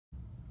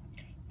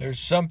There's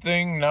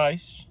something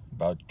nice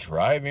about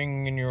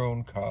driving in your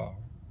own car.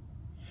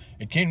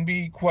 It can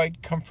be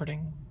quite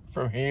comforting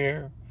from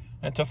here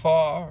and to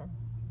far.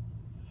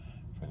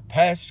 For the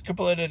past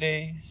couple of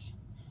days,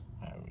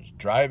 I was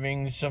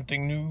driving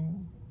something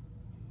new.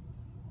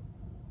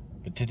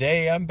 But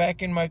today I'm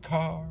back in my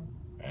car,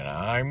 and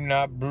I'm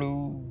not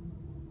blue.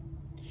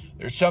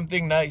 There's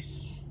something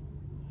nice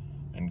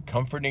and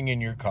comforting in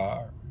your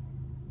car.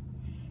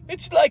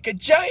 It's like a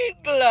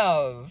giant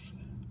glove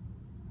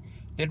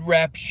that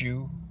wraps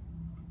you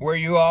where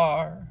you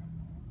are.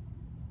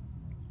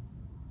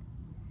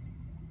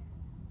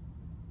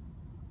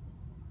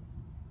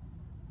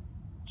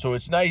 So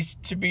it's nice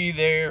to be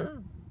there,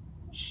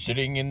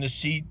 sitting in the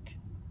seat,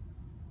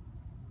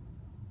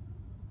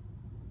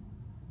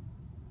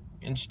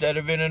 instead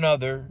of in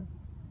another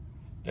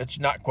that's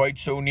not quite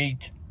so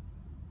neat.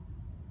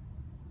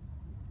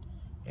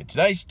 It's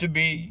nice to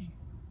be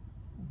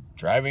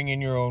driving in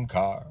your own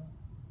car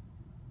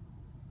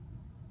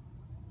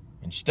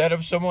instead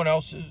of someone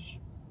else's.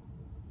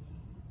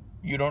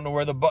 You don't know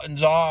where the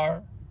buttons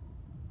are.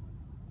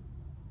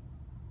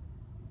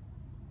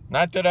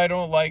 Not that I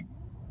don't like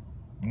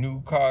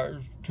new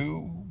cars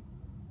too,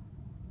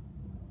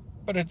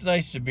 but it's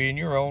nice to be in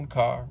your own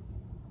car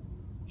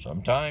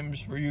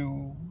sometimes for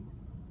you.